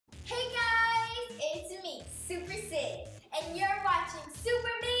Skit, and you're watching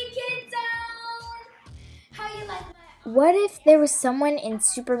Super Me Kid Zone. How you like my... What if there was someone in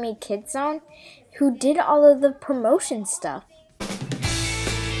Super Me Kid Zone who did all of the promotion stuff?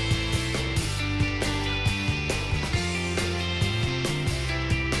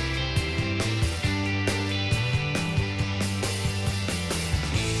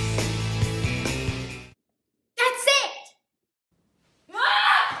 That's it!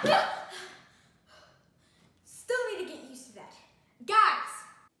 Still need to get used to that. Guys!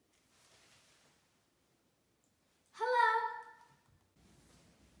 Hello?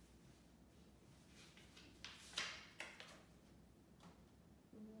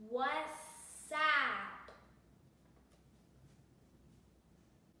 What's up?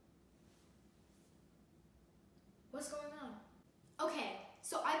 What's going on? Okay,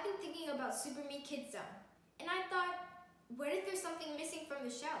 so I've been thinking about Super Me Kid Zone, and I thought, what if there's something missing from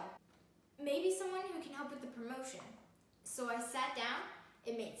the show? Maybe someone who can help with the promotion. So I sat down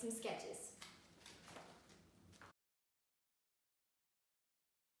and made some sketches.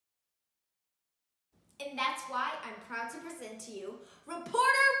 And that's why I'm proud to present to you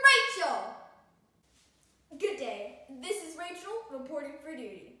Reporter Rachel! Good day. This is Rachel reporting for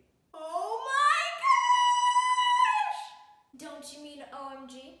duty. Oh my gosh! Don't you mean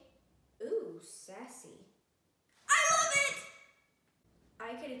OMG? Ooh, sassy. I love it!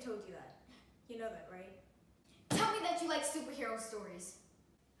 I could have told you that. You know that, right? Tell me that you like superhero stories.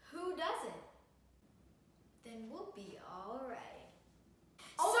 Who doesn't? Then we'll be alright.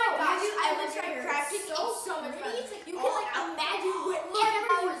 Oh my gosh, I was crafting so much fun. You can like imagine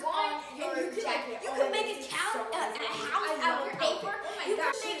whatever you want, and you can make a cow, a house out of paper. You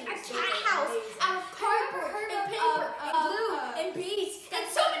can make a cat house out of cardboard and paper and glue and beads and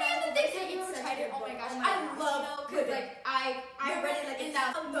so many other things. Oh my gosh, I love because like I read it like it's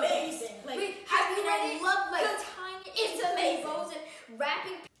amazing. Like have you read it? Love like it's amazing.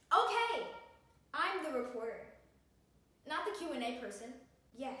 Wrapping. Okay, I'm the reporter, not the Q&A person.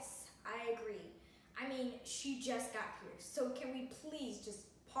 Yes, I agree. I mean, she just got here, so can we please just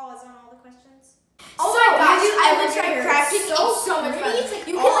pause on all the questions? Oh my gosh, I was crafting so much fun.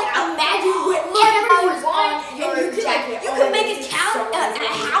 You can like imagine whatever you want, and you can make a house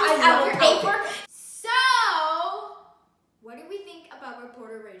out of paper. So, what do we think about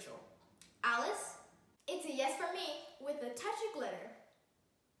Reporter Rachel? Alice? It's a yes for me with a touch of glitter.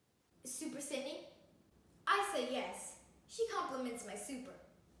 Super Sydney? I say yes. She compliments my super.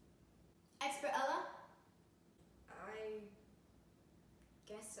 Expert Ella? I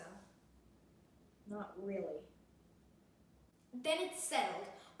guess so. Not really. Then it's settled.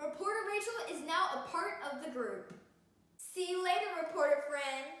 Reporter Rachel is now a part of the group. See you later, reporter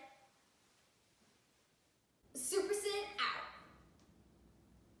friend. Super Sid out.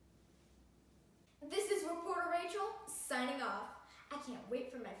 This is Reporter Rachel signing off. I can't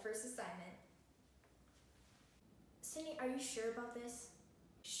wait for my first assignment. Sydney, are you sure about this?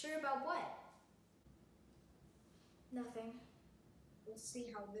 Sure about what? Nothing. We'll see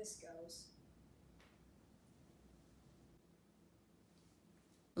how this goes.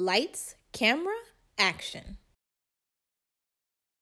 Lights, camera, action.